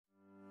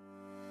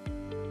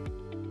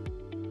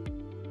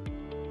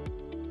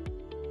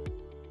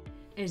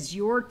As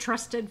your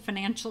trusted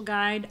financial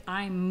guide,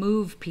 I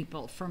move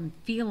people from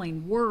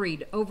feeling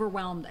worried,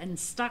 overwhelmed, and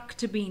stuck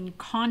to being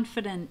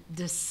confident,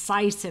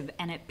 decisive,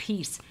 and at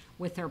peace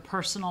with their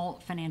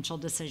personal financial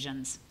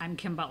decisions. I'm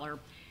Kim Butler.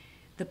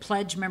 The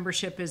Pledge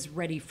membership is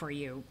ready for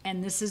you,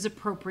 and this is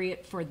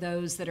appropriate for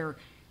those that are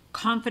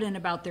confident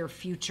about their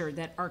future,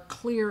 that are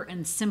clear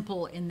and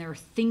simple in their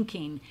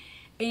thinking,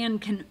 and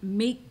can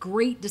make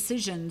great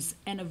decisions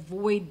and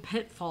avoid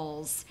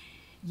pitfalls,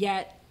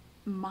 yet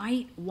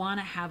might want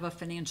to have a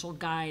financial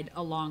guide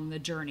along the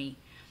journey.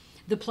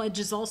 The Pledge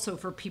is also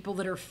for people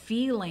that are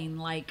feeling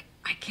like,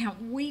 I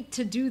can't wait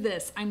to do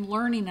this. I'm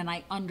learning and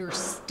I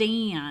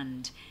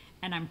understand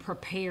and I'm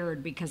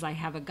prepared because I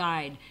have a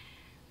guide.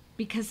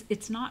 Because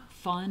it's not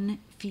fun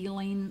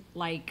feeling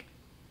like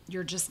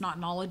you're just not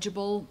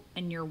knowledgeable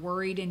and you're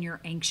worried and you're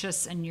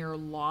anxious and you're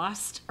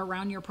lost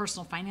around your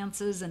personal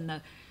finances, and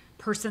the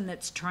person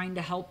that's trying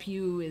to help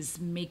you is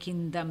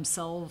making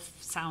themselves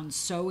sound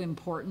so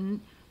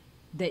important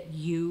that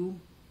you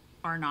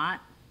are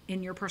not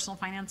in your personal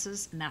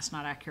finances, and that's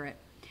not accurate.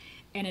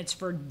 And it's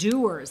for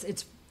doers.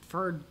 It's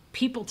for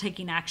people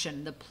taking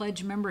action. The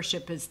Pledge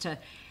membership is to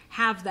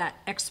have that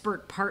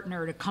expert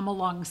partner to come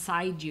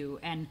alongside you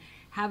and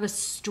have a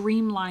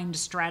streamlined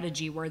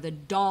strategy where the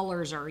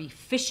dollars are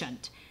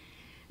efficient,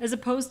 as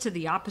opposed to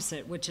the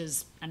opposite, which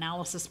is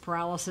analysis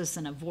paralysis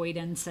and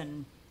avoidance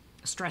and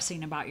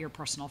stressing about your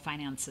personal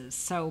finances.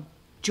 So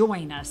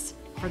join us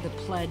for the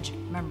Pledge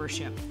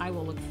membership. I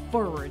will look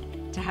forward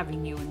to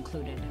having you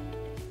included.